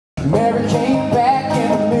Mary came back in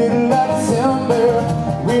the middle of December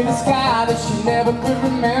with a sky that she never could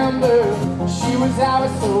remember. She was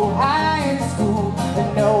always so high in school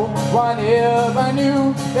and no one ever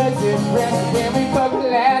knew the difference when we bugged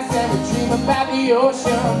glass and we dream about the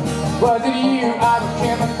ocean. Was it you or the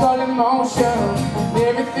chemical emotion?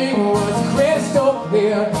 Everything was crystal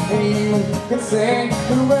clear and you could sing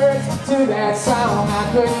the words to that song I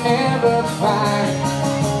could never find.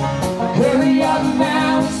 Hurry up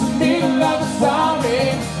now, it's the middle of the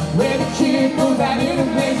story where the kid goes out in a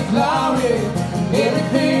place of glory.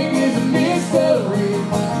 Everything is a mystery,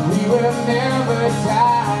 we will never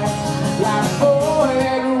die. Like a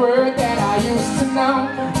four-letter word that I used to know,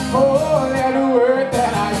 four-letter word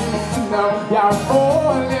that I used to know. Yeah, a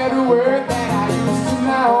four-letter word that I used to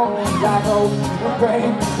know. Like hope and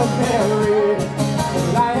pain and Mary,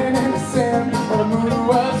 lying in the sand when the moon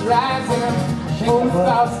was rising. All the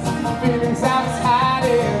thoughts, feelings I was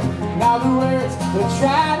hiding. Now the words we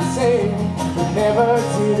tried to say, but never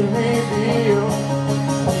did reveal.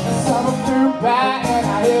 Summer flew by and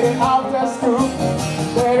I headed off the school.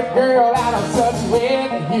 Let a girl out of touch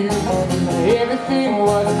with you. Everything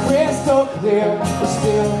was crystal clear, but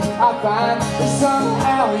still I find that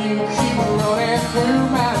somehow you keep rolling through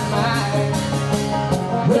my mind.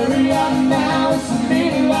 Hurry up now, it's the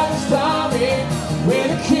middle of the story where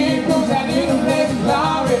the kid goes out in a blaze of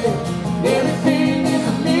glory. Everything is a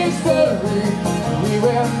mystery, we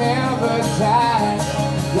will never die.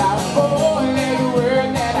 Like a four-letter word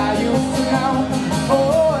that I used to know,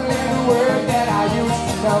 four-letter word that I used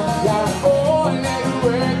to know. Like a four-letter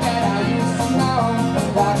word that I used to know.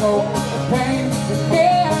 Like hope, pain, and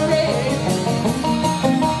Mary.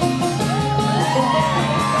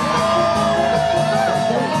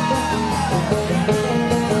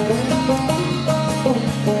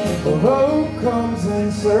 Hope comes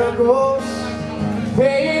in circles,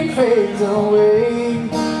 pain fades away.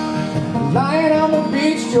 Lying on the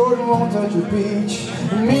beach, Jordan won't touch your beach,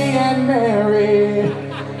 me and Mary.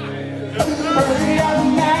 Hurry up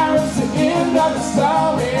now, it's the end of the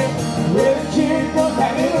story where the kid goes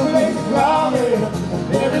back in a place of glory.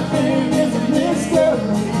 Everything is a mystery,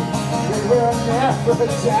 we will never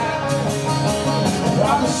die.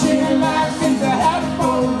 Our machine life seems to happen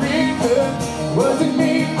for a reason. Was it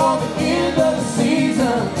me or the end of the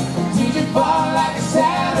season? Did you fall like a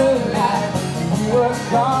satellite? You were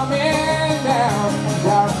coming down.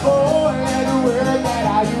 Got a four-letter word that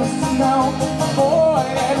I used to know,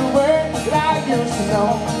 four-letter word that I used to know,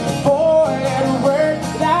 four-letter word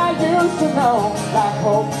that I used to know. Like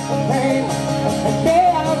hope, pain, and Mary.